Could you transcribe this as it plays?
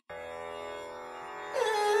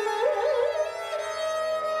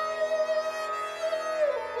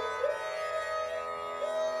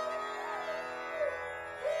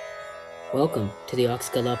Welcome to the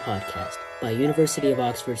Oxgala podcast by University of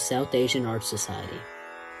Oxford South Asian Arts Society.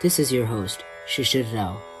 This is your host, Shishir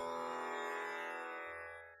Rao.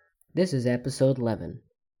 This is episode 11,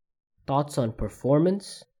 Thoughts on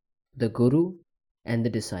Performance, the Guru, and the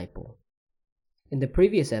Disciple. In the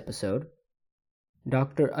previous episode,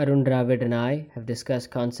 Dr. Arun Dravid and I have discussed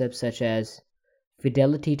concepts such as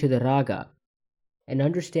fidelity to the raga and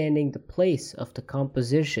understanding the place of the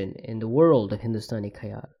composition in the world of Hindustani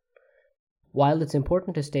Khayal. While it's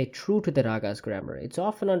important to stay true to the raga's grammar, it's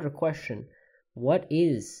often under question, what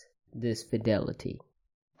is this fidelity?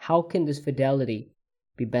 How can this fidelity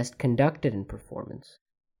be best conducted in performance?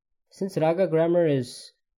 Since raga grammar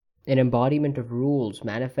is an embodiment of rules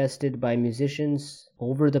manifested by musicians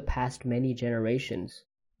over the past many generations,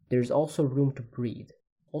 there's also room to breathe,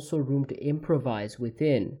 also room to improvise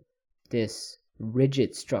within this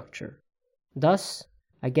rigid structure. Thus,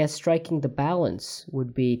 I guess striking the balance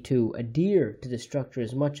would be to adhere to the structure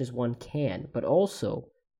as much as one can, but also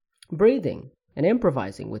breathing and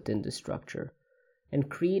improvising within the structure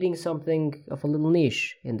and creating something of a little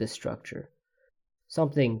niche in this structure.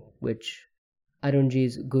 Something which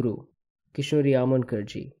Arunji's guru, Kishori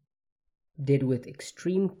Amonkarji, did with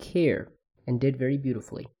extreme care and did very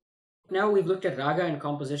beautifully. Now we've looked at raga and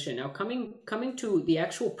composition. Now coming to the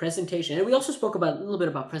actual presentation, and we also spoke about a little bit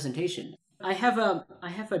about presentation. I have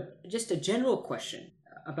just a general question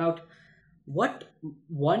about what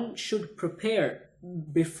one should prepare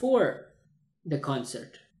before the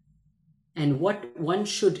concert and what one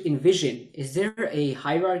should envision. Is there a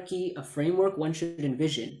hierarchy, a framework one should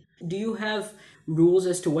envision? Do you have rules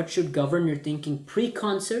as to what should govern your thinking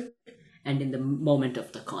pre-concert and in the moment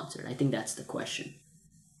of the concert? I think that's the question.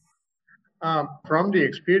 From the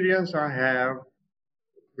experience I have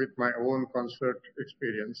with my own concert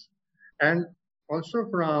experience, and also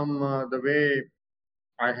from the way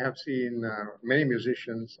I have seen many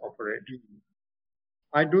musicians operate,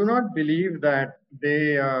 I do not believe that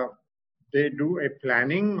they do a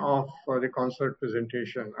planning of the concert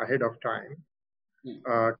presentation ahead of time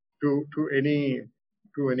to any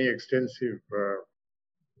extensive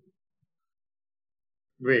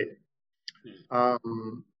way.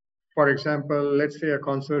 For example, let's say a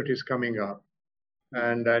concert is coming up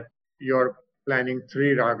and that you're planning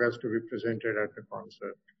 3 ragas to be presented at the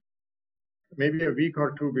concert. Maybe a week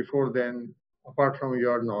or two before then, apart from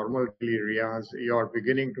your normal daily riyaz, you're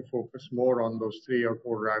beginning to focus more on those 3 or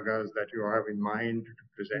 4 ragas that you have in mind to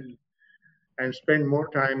present and spend more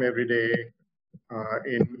time every day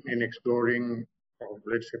in exploring, or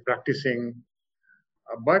let's say practicing.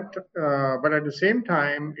 But at the same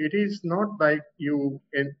time, it is not like you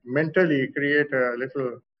mentally create a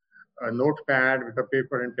little notepad with a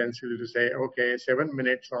paper and pencil to say, okay, 7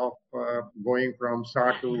 minutes of going from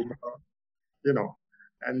sa to,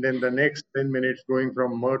 and then the next 10 minutes going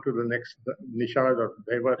from ma to the next nishad or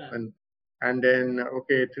devat, and then,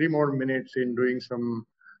 okay, 3 more minutes in doing some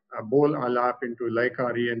bol alap into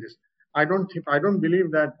laikari and this. I don't believe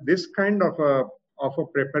that this kind of a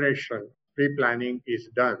preparation, pre-planning is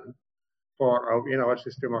done in our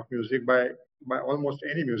system of music by almost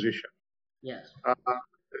any musician. Yes.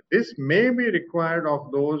 This may be required of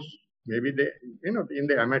those, maybe they, in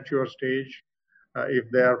the amateur stage, if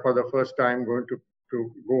they are for the first time going to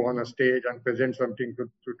go on a stage and present something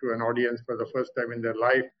to an audience for the first time in their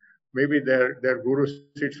life. Maybe their guru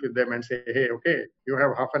sits with them and say, hey, okay, you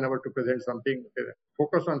have half an hour to present something.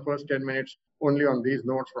 Focus on first 10 minutes only on these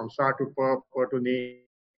notes from sa to pa, pa to ni,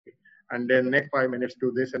 and then next 5 minutes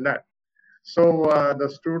do this and that. So the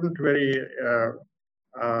student very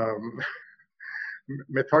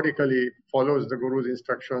methodically follows the guru's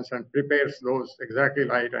instructions and prepares those exactly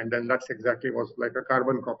right, and then that's exactly what's like a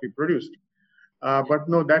carbon copy produced. But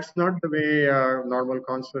no, that's not the way normal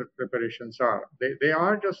concert preparations are. They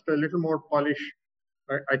are just a little more polish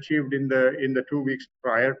achieved in the 2 weeks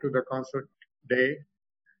prior to the concert day.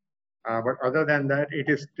 But other than that, it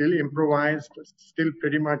is still improvised. Still,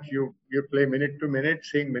 pretty much you play minute to minute,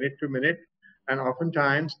 sing minute to minute, and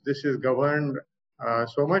oftentimes this is governed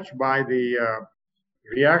so much by the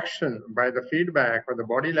reaction, by the feedback or the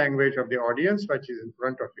body language of the audience which is in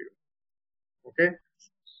front of you. Okay.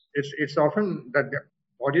 It's often that the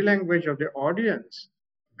body language of the audience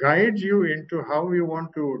guides you into how you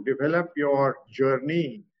want to develop your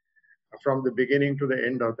journey from the beginning to the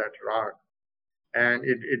end of that rag, and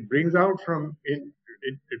it brings out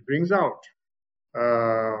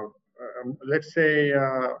let's say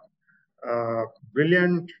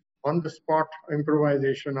brilliant on the spot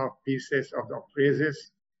improvisation of pieces of the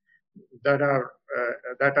phrases that are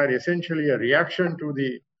essentially a reaction to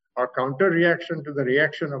the or counter reaction to the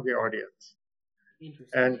reaction of the audience.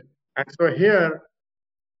 Interesting. And so here,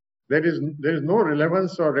 there is no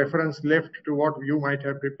relevance or reference left to what you might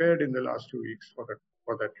have prepared in the last 2 weeks for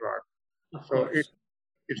that rag. Of So course.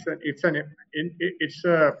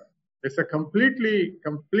 it's a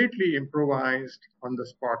completely improvised on the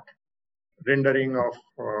spot rendering of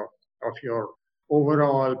your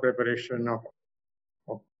overall preparation of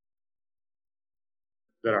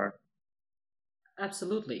the rag.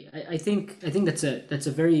 Absolutely. I think that's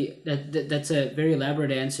a very that's a very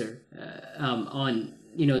elaborate answer on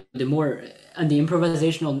the more on the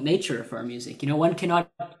improvisational nature of our music. One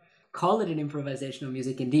cannot call it an improvisational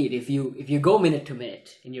music indeed if you go minute to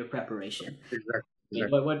minute in your preparation. Exactly. Yeah,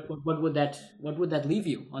 Exactly. what would that leave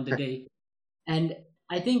you on the day? And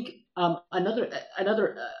I think another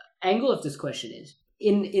angle of this question is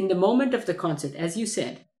in the moment of the concert, as you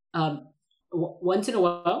said, once in a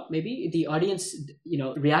while, maybe the audience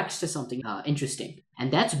reacts to something interesting,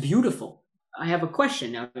 and that's beautiful. I have a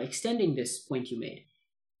question now, extending this point you made.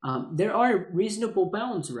 There are reasonable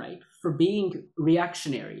bounds, right, for being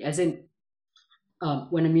reactionary, as in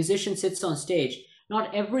when a musician sits on stage,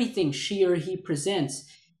 not everything she or he presents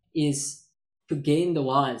is to gain the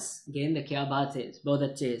waz, gain the kya baat is, bahut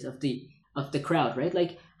achhe of the crowd, right?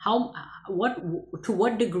 Like how what to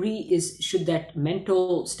what degree is should that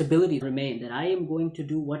mental stability remain that I am going to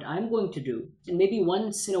do what I'm going to do, and maybe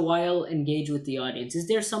once in a while engage with the audience. Is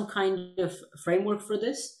there some kind of framework for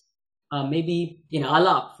this? Maybe in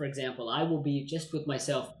alap, for example, I will be just with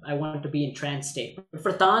myself. I want to be in trance state. But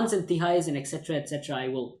for tans and tihais and etc., I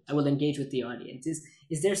will engage with the audience.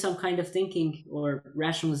 Is there some kind of thinking or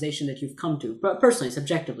rationalization that you've come to, personally,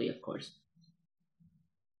 subjectively, of course?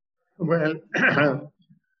 Well,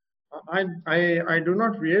 I do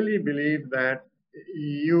not really believe that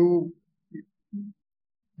you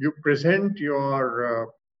you present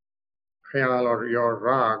your khayal or your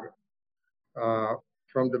rag uh,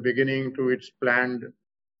 from the beginning to its planned,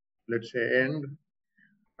 let's say, end.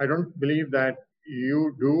 I don't believe that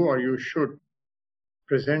you do or you should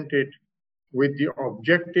present it with the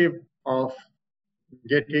objective of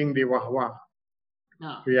getting the wah wah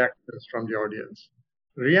No. reactions from the audience.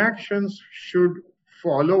 Reactions should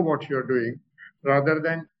follow what you're doing rather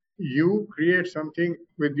than you create something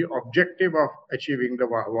with the objective of achieving the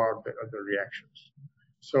wah wah of the reactions.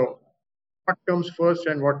 So, what comes first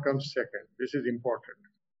and what comes second? This is important.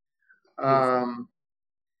 Beautiful.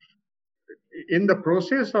 In the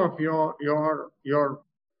process of your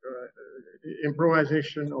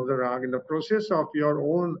improvisation of the rag, in the process of your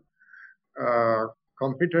own uh,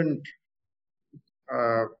 competent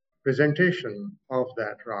uh, presentation of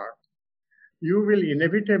that rag, you will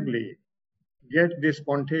inevitably get the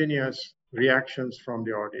spontaneous reactions from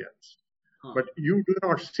the audience. Huh. But you do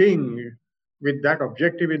not sing with that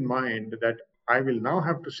objective in mind that I will now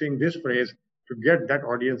have to sing this phrase to get that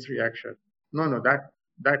audience reaction. No, no, that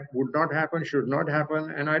would not happen, should not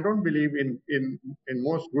happen, and I don't believe in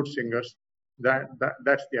most good singers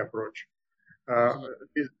that's the approach. Uh,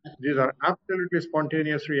 these, these are absolutely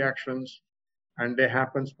spontaneous reactions, and they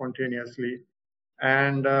happen spontaneously.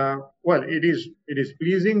 And well, it is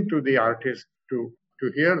pleasing to the artist to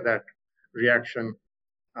hear that reaction,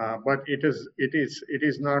 but it is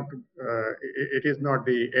not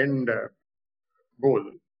the end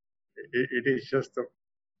goal. It is just the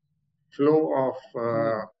flow of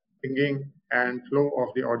singing and flow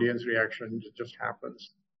of the audience reaction just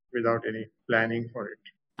happens without any planning for it.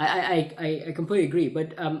 I completely agree.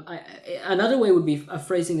 But another way would be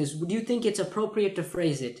phrasing this. Would you think it's appropriate to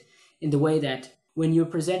phrase it in the way that when you're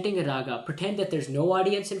presenting a raga, pretend that there's no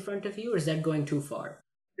audience in front of you, or is that going too far?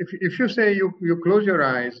 If you say you close your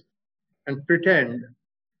eyes and pretend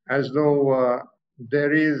as though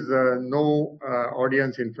there is no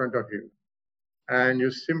audience in front of you, and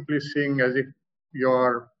you simply sing as if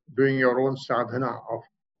you're doing your own sadhana of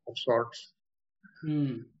sorts.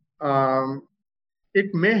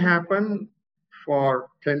 It may happen for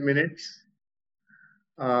 10 minutes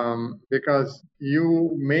because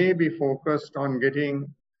you may be focused on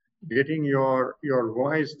getting your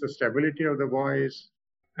voice, the stability of the voice,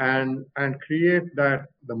 and create that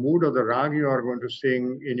the mood of the rag you are going to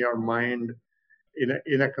sing in your mind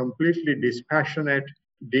in a completely dispassionate,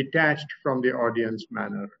 detached from the audience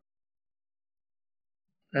manner.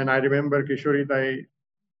 And I remember Kishori Dai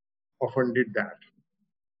often did that.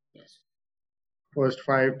 Yes. First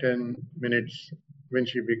 5-10 minutes when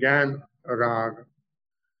she began a rag,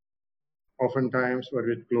 oftentimes were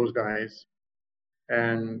with closed eyes,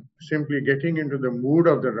 and simply getting into the mood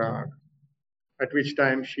of the rag, at which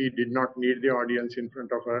time she did not need the audience in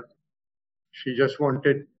front of her. She just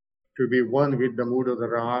wanted to be one with the mood of the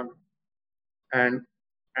rag and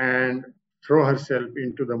throw herself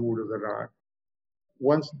into the mood of the rag.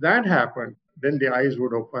 Once that happened, then the eyes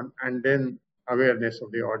would open and then awareness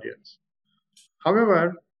of the audience.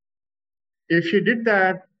 However, if she did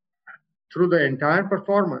that through the entire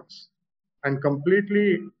performance and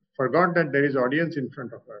completely forgot that there is audience in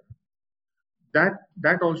front of her,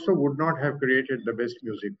 that also would not have created the best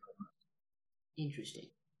music. Interesting.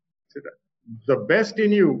 So the best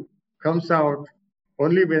in you comes out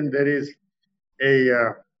only when there is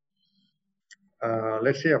a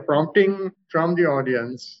let's say a prompting from the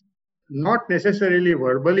audience, not necessarily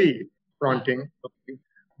verbally prompting,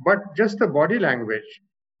 but just the body language,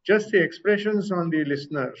 just the expressions on the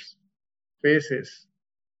listeners' faces.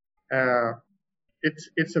 Uh,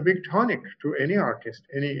 it's a big tonic to any artist,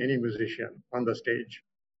 any musician on the stage.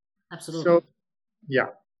 Absolutely. So yeah.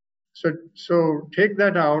 So take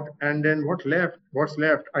that out, and then what's left,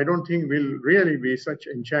 I don't think will really be such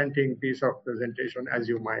enchanting piece of presentation as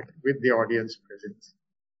you might with the audience presence.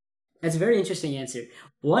 That's a very interesting answer.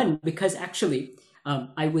 One, because actually,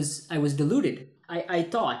 I was deluded. I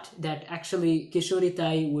thought that actually Kishori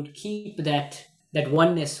Tai would keep that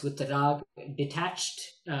oneness with the rag,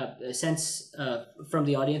 detached sense from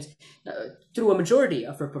the audience through a majority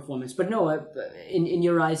of her performance. But no, in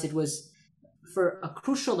your eyes, it was for a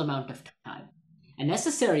crucial amount of time, a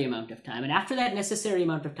necessary amount of time, and after that necessary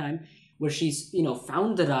amount of time, where she's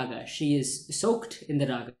found the raga, she is soaked in the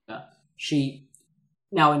raga. She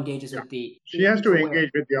now engages with the. She has to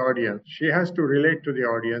engage with the audience. She has to relate to the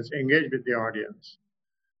audience, engage with the audience,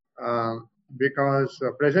 because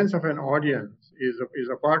the presence of an audience is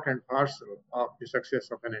a part and parcel of the success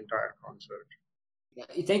of an entire concert.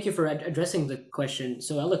 Thank you for addressing the question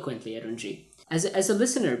so eloquently, Arunji. As a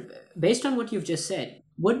listener, based on what you've just said,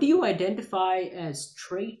 what do you identify as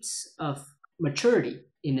traits of maturity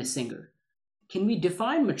in a singer? Can we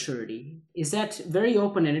define maturity? Is that very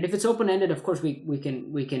open-ended? If it's open-ended, of course, we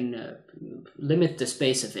can limit the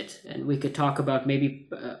space of it, and we could talk about maybe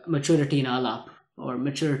maturity in alap or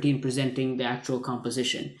maturity in presenting the actual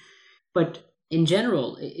composition. But in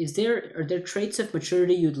general, are there traits of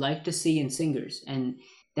maturity you'd like to see in singers, and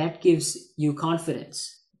that gives you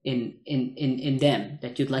confidence in them,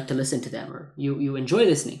 that you'd like to listen to them, or you enjoy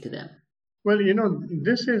listening to them? Well,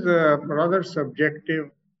 this is a rather subjective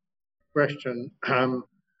question.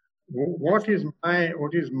 What is my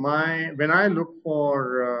when I look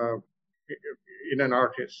for in an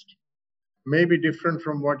artist, may be different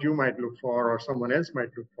from what you might look for or someone else might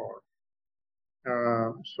look for.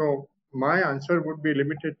 So my answer would be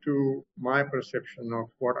limited to my perception of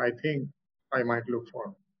what I think I might look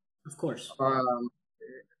for. Of course.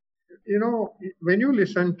 When you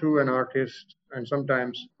listen to an artist, and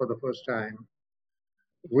sometimes for the first time,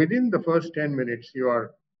 within the first 10 minutes, you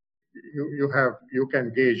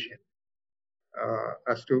can gauge him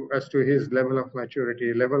as to his level of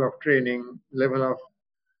maturity, level of training, level of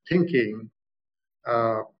thinking,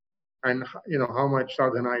 and how much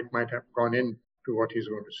sadhana it might have gone into what he's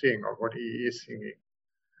going to sing or what he is singing.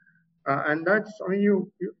 And that's,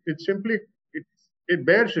 it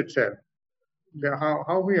bears itself.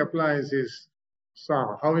 How he applies his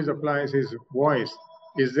sound, how he applies his voice.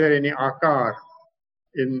 Is there any akar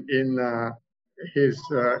in his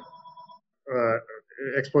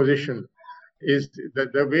exposition? Is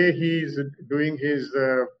the way he's doing his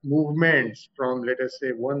movements from, let us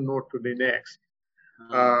say, one note to the next?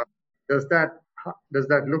 Does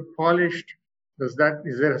that look polished? Is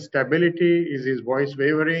there a stability? Is his voice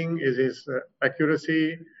wavering? Is his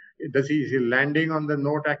accuracy? Is he landing on the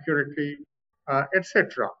note accurately?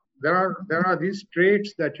 Etc. There are these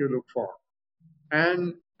traits that you look for,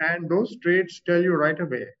 and those traits tell you right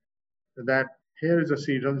away that here is a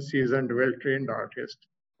seasoned, well-trained artist,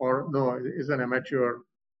 or no, is an amateur.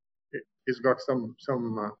 He's got some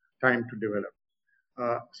time to develop.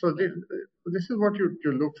 So this is what you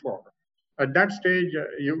look for. At that stage,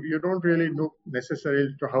 you don't really look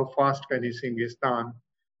necessarily to how fast can he sing his tan,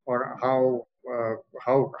 or how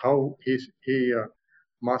he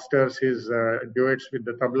masters his duets with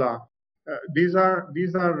the tabla. These are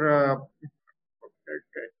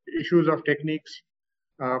issues of techniques,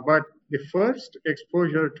 but the first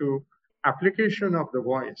exposure to application of the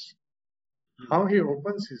voice, how he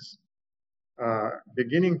opens his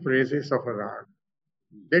beginning phrases of a rag,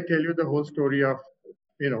 they tell you the whole story of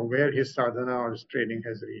where his sadhana or his training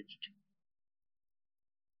has reached,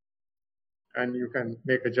 and you can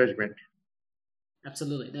make a judgment.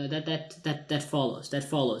 Absolutely, no, that follows.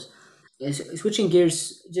 Switching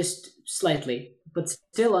gears just slightly, but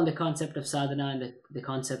still on the concept of sadhana and the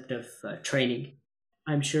concept of training.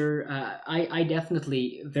 I'm sure I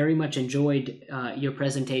definitely very much enjoyed your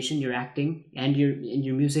presentation, your acting, and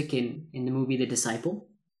your music in the movie The Disciple.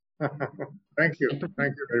 Thank you. And,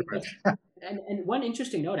 Thank you very yes. much. And one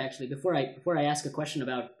interesting note actually before I ask a question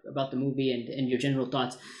about the movie and your general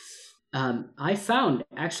thoughts, I found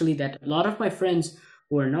actually that a lot of my friends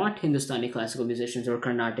who are not Hindustani classical musicians or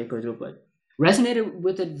Carnatic or Drupad resonated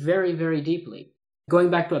with it very, very deeply. Going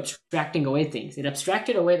back to abstracting away things, it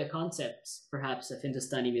abstracted away the concepts, perhaps, of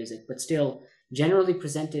Hindustani music, but still generally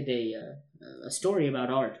presented a story about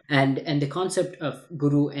art and the concept of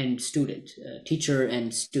guru and student, teacher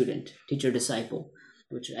and student, teacher disciple,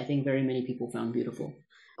 which I think very many people found beautiful.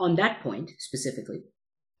 On that point specifically,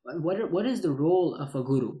 what is the role of a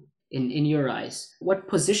guru in your eyes? What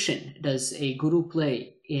position does a guru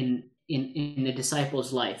play in a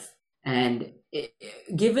disciple's life? And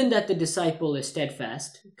given that the disciple is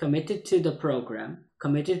steadfast, committed to the program,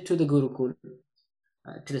 committed to the gurukul,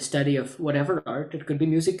 to the study of whatever art, it could be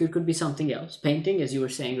music, it could be something else, painting, as you were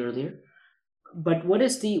saying earlier. But what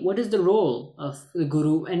is the role of the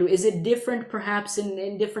guru, and is it different perhaps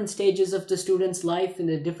in different stages of the student's life, in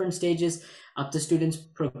the different stages of the student's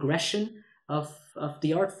progression of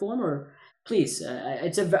the art form? Or please,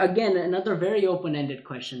 it's again another very open-ended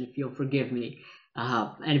question, if you'll forgive me,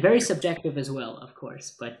 and very subjective as well, of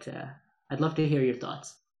course. But I'd love to hear your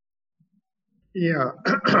thoughts. Yeah,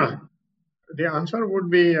 the answer would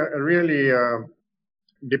be really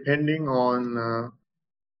depending on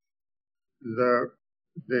the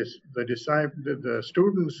the disciple, the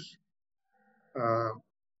student's uh,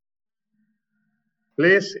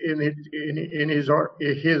 place in his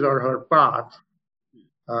or her path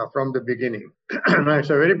from the beginning. Now, it's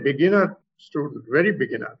a very beginner student, very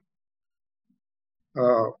beginner.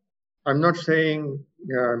 I'm not saying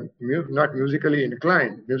not musically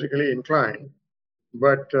inclined,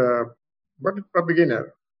 but a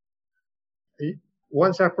beginner.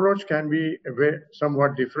 One's approach can be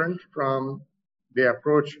somewhat different from the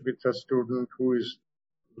approach with a student who is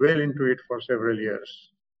well into it for several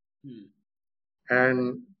years. Hmm.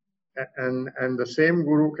 And the same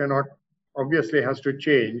guru cannot, obviously has to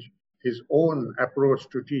change his own approach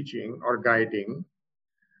to teaching or guiding.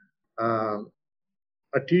 A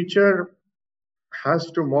teacher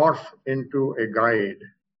has to morph into a guide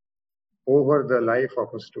over the life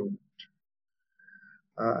of a student.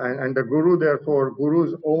 And the guru, therefore,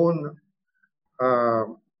 guru's own uh,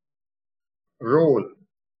 role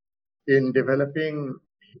in developing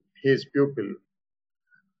his pupil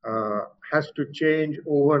has to change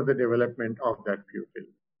over the development of that pupil.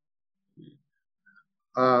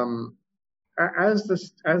 As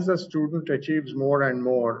the student achieves more and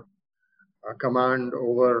more command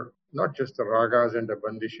over not just the ragas and the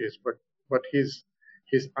bandishes, but his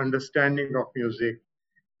understanding of music,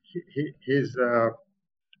 his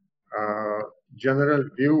general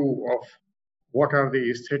view of what are the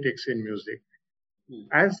aesthetics in music.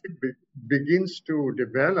 As it begins to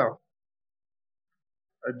develop,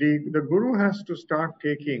 the guru has to start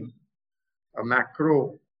taking a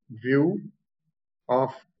macro view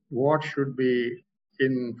of what should be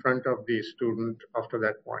in front of the student after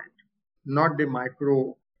that point, not the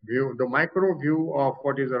micro view. The micro view of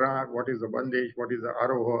what is a rag, what is a bandage, what is the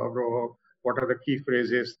aroha, avroha, what are the key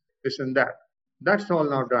phrases, this and that. That's all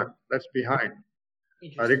now done. That's behind.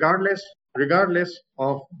 Regardless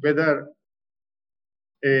of whether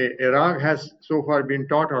a rag has so far been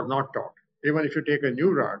taught or not taught. Even if you take a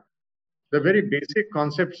new rag, the very basic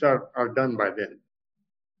concepts are done by then.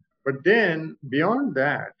 But then beyond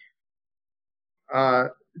that,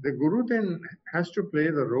 the guru then has to play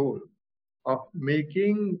the role of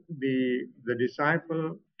making the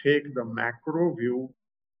disciple take the macro view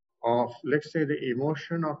of, let's say, the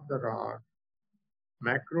emotion of the rag,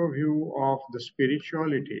 macro view of the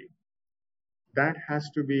spirituality. That has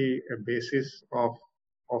to be a basis of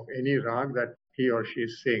any rag that he or she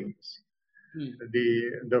sings.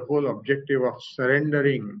 The whole objective of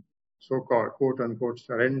surrendering, so-called quote unquote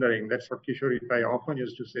surrendering, that's what Kishori Pai often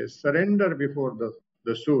used to say, surrender before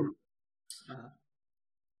the sur.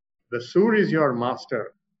 The sur is your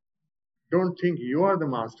master. Don't think you are the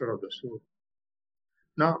master of the sur.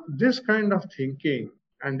 Now, this kind of thinking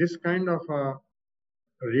and this kind of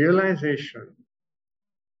realization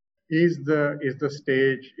is the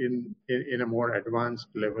stage in a more advanced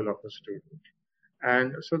level of a student.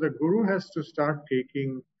 And so the guru has to start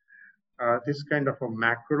taking this kind of a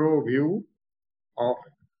macro view of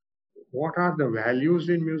what are the values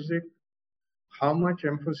in music, how much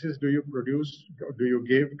emphasis do you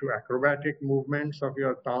give to acrobatic movements of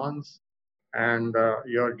your tans and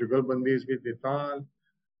your jugalbandis with the tal,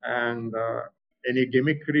 and any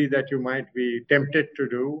gimmickry that you might be tempted to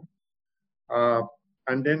do,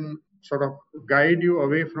 and then sort of guide you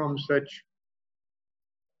away from such,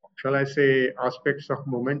 shall I say, aspects of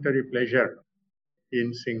momentary pleasure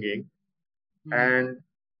in singing, and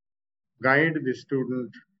guide the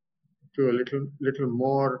student to a little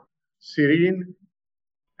more serene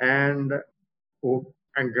and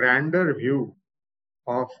grander view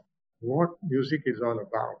of what music is all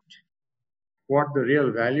about, what the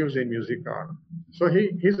real values in music are. So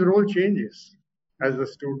his role changes as the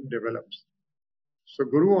student develops. So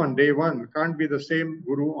guru on day one can't be the same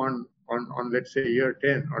guru on let's say year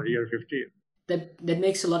 10 or year 15. That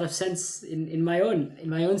makes a lot of sense in my own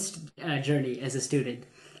journey as a student.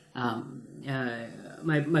 My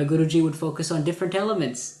Guruji would focus on different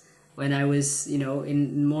elements when I was,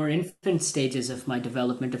 in more infant stages of my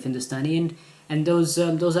development of Hindustani, and those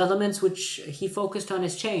elements which he focused on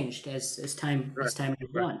has changed as time Right. as time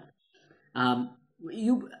goes on.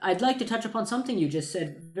 I'd like to touch upon something you just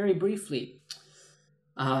said very briefly,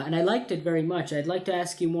 and I liked it very much. I'd like to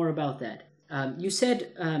ask you more about that. You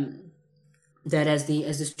said that as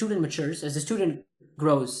the student matures, as the student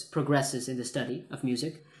progresses in the study of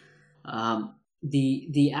music,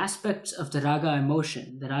 the aspects of the raga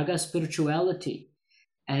emotion, the raga spirituality,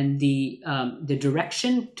 and the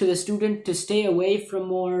direction to the student to stay away from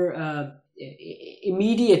more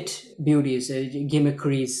immediate beauties,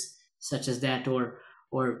 gimmickries such as that, or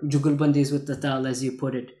jugalbandis with the tal, as you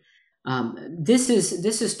put it. This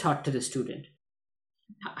is taught to the student.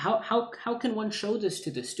 How can one show this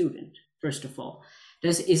to the student? First of all,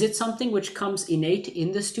 is it something which comes innate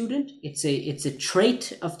in the student? It's a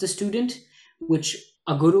trait of the student which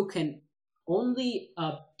a guru can only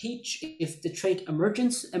teach if the trait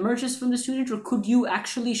emerges from the student, or could you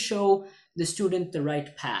actually show the student the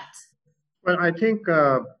right path? Well, I think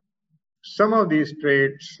some of these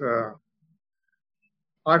traits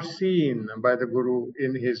are seen by the guru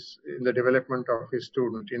in the development of his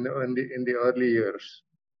student in the early years.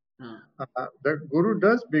 The guru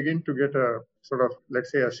does begin to get a sort of,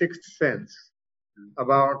 let's say, a sixth sense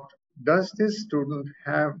about, does this student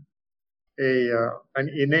have an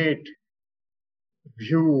innate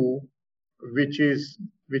view which is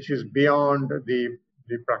beyond the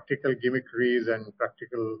practical gimmickries and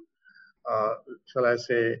practical, shall I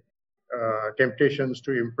say, temptations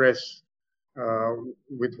to impress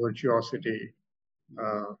with virtuosity,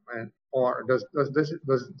 or does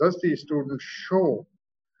the student show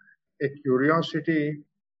a curiosity,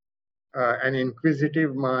 an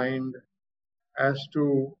inquisitive mind as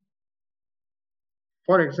to,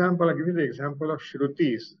 for example, I'll give you the example of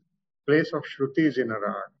Shrutis, place of Shrutis in a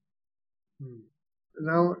rag.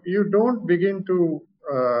 Now, you don't begin to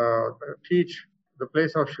teach the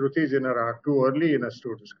place of Shrutis in a rag too early in a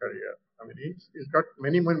student's career. I mean, he's got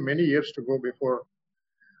many years to go before.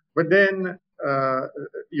 But then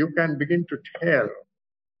you can begin to tell.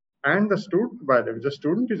 And the student, by the way, the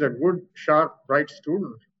student is a good, sharp, bright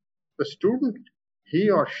student. The student,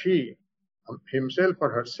 he or she, himself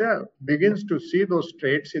or herself, begins to see those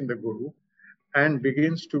traits in the guru and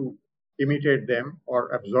begins to imitate them or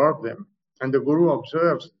absorb them. And the guru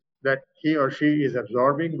observes that he or she is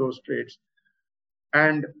absorbing those traits.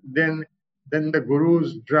 And then the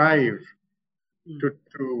guru's drive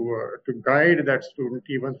to guide that student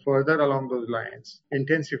even further along those lines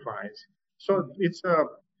intensifies. So it's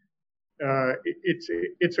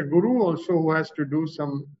a guru also who has to do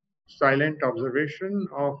some silent observation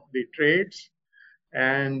of the traits,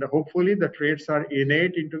 and hopefully the traits are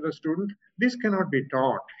innate into the student. This cannot be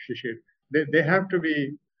taught, Shishir. They have to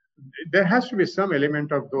be. There has to be some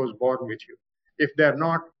element of those born with you. If they're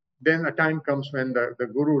not, then a time comes when the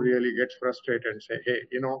guru really gets frustrated and say, hey,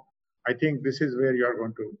 I think this is where you're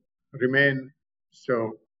going to remain.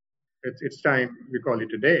 So it's time we call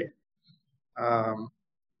it a day.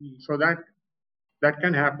 So that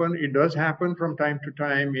can happen. It does happen from time to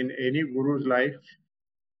time in any guru's life.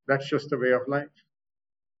 That's just the way of life.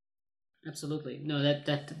 Absolutely. No,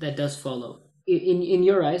 that does follow. In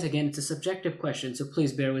your eyes, again, it's a subjective question, so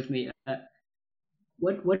please bear with me.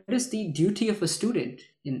 What is the duty of a student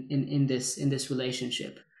in this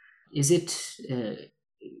relationship? Is it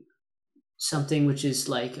something which is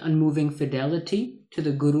like unmoving fidelity to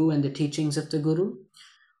the guru and the teachings of the guru,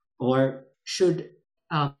 or should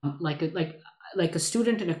like a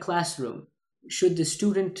student in a classroom, should the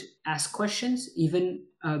student ask questions, even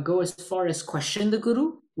go as far as question the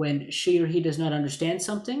guru when she or he does not understand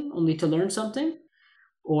something, only to learn something,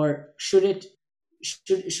 or should it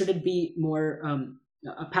be more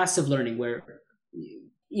a passive learning where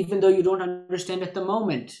even though you don't understand at the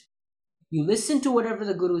moment, You listen to whatever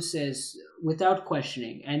the guru says without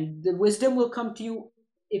questioning, and the wisdom will come to you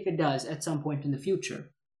if it does at some point in the future.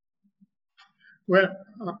 Well,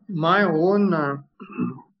 my own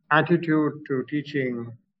attitude to teaching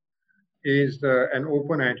is an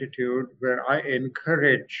open attitude where I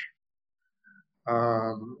encourage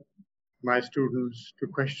my students to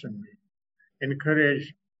question me,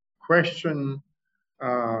 encourage, question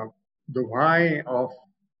the why of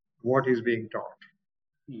what is being taught,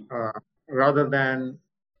 rather than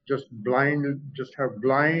just have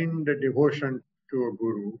blind devotion to a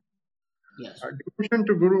guru. Yes. Devotion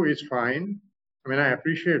to guru is fine. I mean, I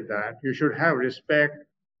appreciate that. You should have respect.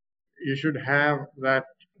 You should have that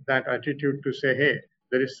attitude to say, hey,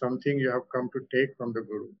 there is something you have come to take from the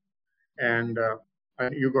guru, and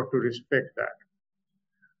you got to respect that.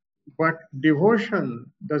 But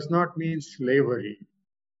devotion does not mean slavery.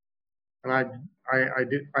 And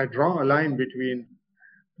I draw a line between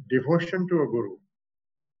devotion to a guru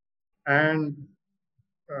and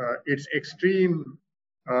its extreme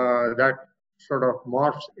that sort of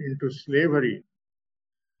morphs into slavery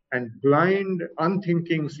and blind,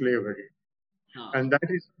 unthinking slavery. And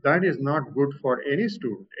that is not good for any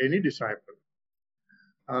student, any disciple.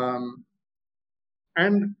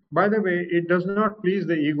 And by the way, it does not please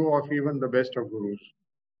the ego of even the best of gurus.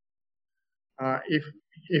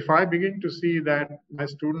 If I begin to see that my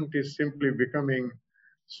student is simply becoming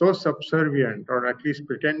so subservient, or at least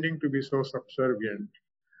pretending to be so subservient,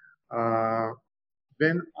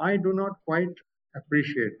 then I do not quite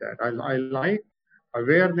appreciate that. I like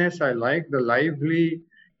awareness. I like the lively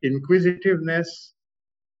inquisitiveness,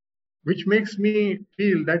 which makes me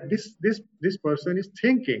feel that this person is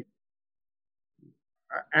thinking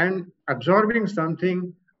and absorbing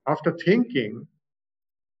something after thinking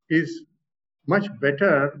is much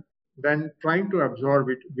better than trying to absorb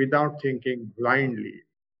it without thinking blindly.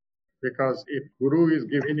 Because if guru is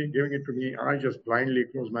giving it to me, I just blindly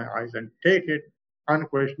close my eyes and take it,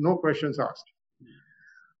 unquestioned, no questions asked.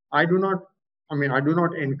 I do not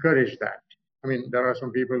encourage that. I mean, there are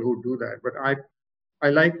some people who do that, but I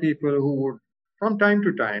like people who would, from time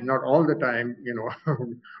to time, not all the time,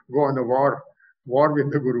 go on a war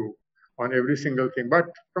with the guru on every single thing, but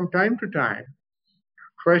from time to time,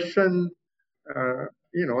 question,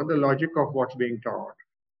 the logic of what's being taught,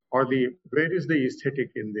 or where is the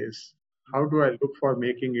aesthetic in this? How do I look for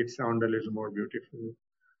making it sound a little more beautiful?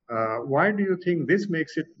 Why do you think this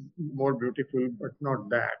makes it more beautiful, but not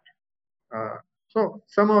that? So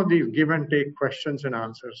some of these give and take questions and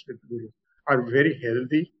answers with guru are very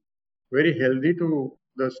healthy to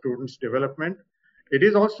the student's development. It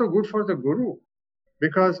is also good for the guru,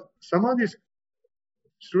 because some of these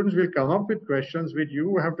students will come up with questions which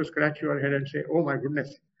you have to scratch your head and say, oh my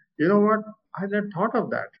goodness, you know what? I hadn't thought of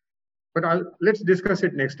that. But let's discuss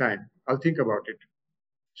it next time. I'll think about it.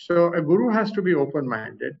 So a guru has to be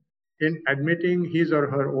open-minded in admitting his or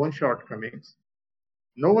her own shortcomings.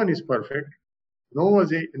 No one is perfect. No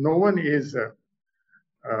one is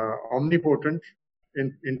omnipotent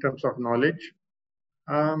in terms of knowledge.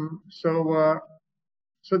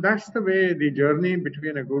 So that's the way the journey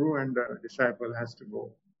between a guru and a disciple has to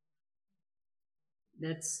go.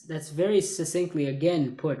 That's very succinctly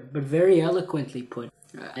again put, but very eloquently put.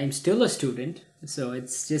 I'm still a student, so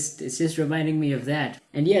it's just reminding me of that.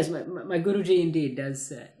 And yes, my Guruji indeed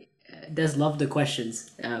does love the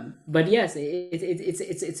questions. But yes,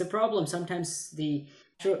 it's a problem. Sometimes the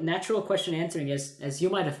natural question answering, as you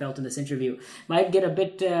might have felt in this interview, might get a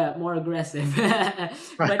bit more aggressive.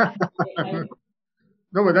 But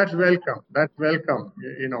no, but that's welcome. That's welcome.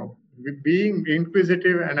 Being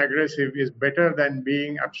inquisitive and aggressive is better than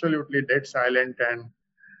being absolutely dead silent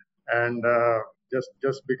and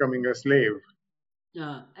just becoming a slave.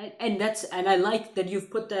 And I like that you've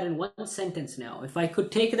put that in one sentence now. If I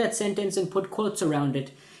could take that sentence and put quotes around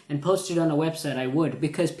it and post it on a website, I would,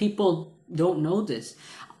 because people don't know this.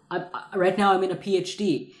 Right now I'm in a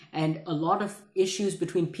PhD, and a lot of issues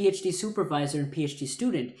between PhD supervisor and PhD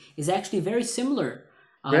student is actually very similar.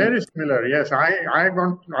 Very similar, yes. I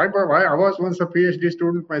was once a PhD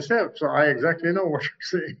student myself, so I exactly know what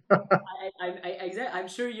you're saying. I'm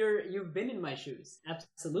sure you've been in my shoes.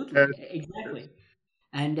 Absolutely, exactly.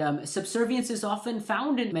 And subservience is often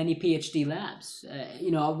found in many PhD labs.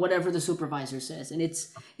 Whatever the supervisor says, and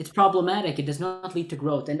it's problematic. It does not lead to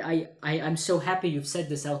growth. And I'm so happy you've said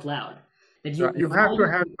this out loud. That you have to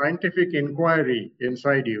have scientific inquiry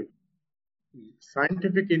inside you.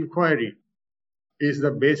 Scientific inquiry is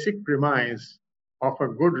the basic premise of a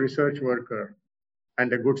good research worker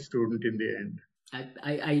and a good student in the end.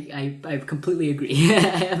 I completely agree. I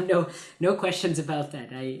have no questions about that.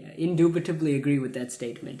 I indubitably agree with that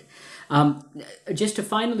statement. Just to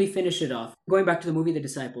finally finish it off, going back to the movie The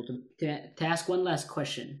Disciple, to ask one last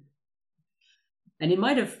question. And you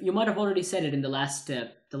might have already said it in the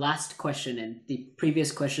last question and the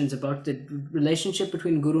previous questions about the relationship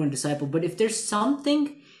between guru and disciple. But if there's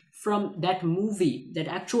something from that movie, that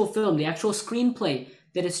actual film, the actual screenplay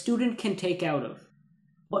that a student can take out of,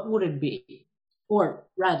 what would it be? Or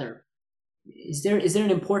rather, is there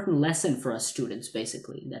an important lesson for us students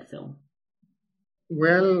basically in that film?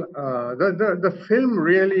 Well, the film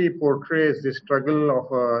really portrays the struggle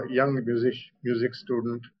of a young music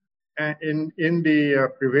student in the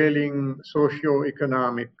prevailing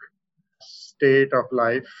socio-economic state of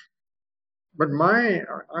life. But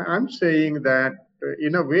I'm saying that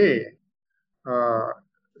in a way,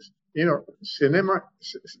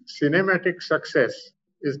 cinematic success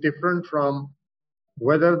is different from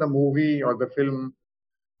whether the movie or the film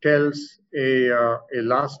tells a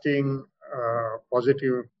lasting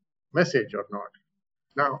positive message or not.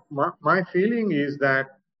 Now, my feeling is that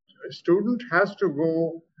a student has to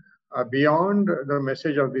go beyond the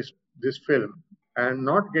message of this film and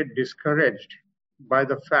not get discouraged by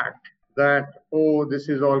the fact that, oh, this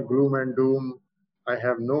is all gloom and doom. I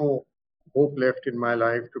have no hope left in my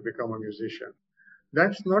life to become a musician.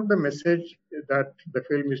 That's not the message that the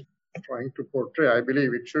film is trying to portray. I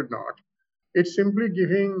believe it should not. It's simply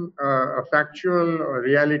giving a factual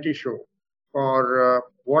reality show for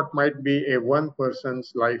what might be a one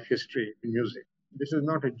person's life history in music. This is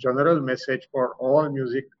not a general message for all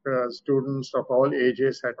music students of all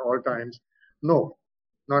ages at all times. No,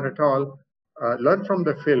 not at all. Learn from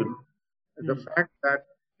the film the fact that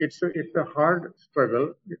it's a hard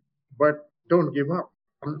struggle, but don't give up.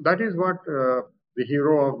 That is what the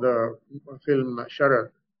hero of the film, Sharad,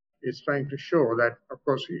 is trying to show, that, of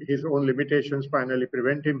course, his own limitations finally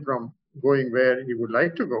prevent him from going where he would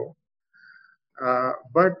like to go.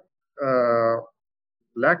 But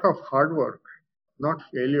lack of hard work, not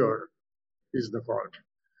failure, is the fault.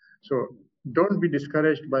 So don't be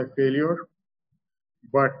discouraged by failure.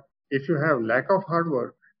 But if you have lack of hard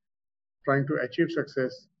work trying to achieve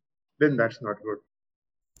success, then that's not good.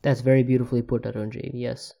 That's very beautifully put, Arunji.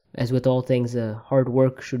 Yes. As with all things, hard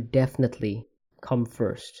work should definitely come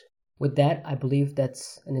first. With that, I believe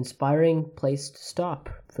that's an inspiring place to stop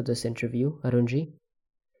for this interview, Arunji.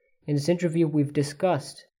 In this interview, we've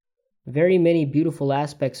discussed very many beautiful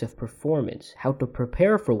aspects of performance, how to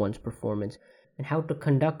prepare for one's performance, and how to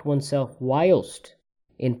conduct oneself whilst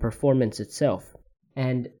in performance itself.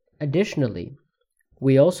 And additionally,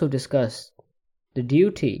 we also discussed the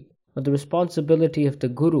duty or the responsibility of the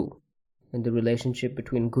guru and the relationship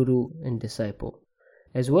between guru and disciple,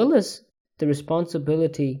 as well as the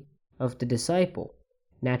responsibility of the disciple,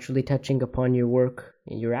 naturally touching upon your work,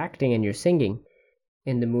 your acting, and your singing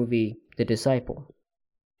in the movie The Disciple.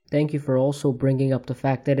 Thank you for also bringing up the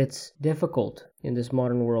fact that it's difficult in this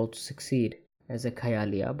modern world to succeed as a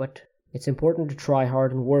Khayalia, but it's important to try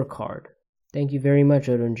hard and work hard. Thank you very much,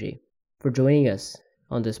 Arunji, for joining us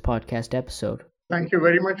on this podcast episode. Thank you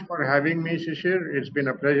very much for having me, Shishir. It's been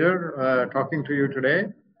a pleasure talking to you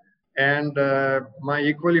today. And my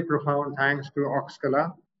equally profound thanks to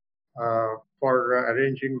Oxkala for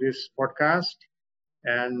arranging this podcast.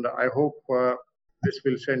 And I hope this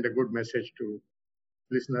will send a good message to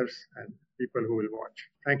listeners and people who will watch.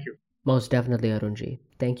 Thank you. Most definitely, Arunji.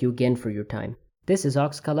 Thank you again for your time. This is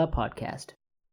Oxkala Podcast.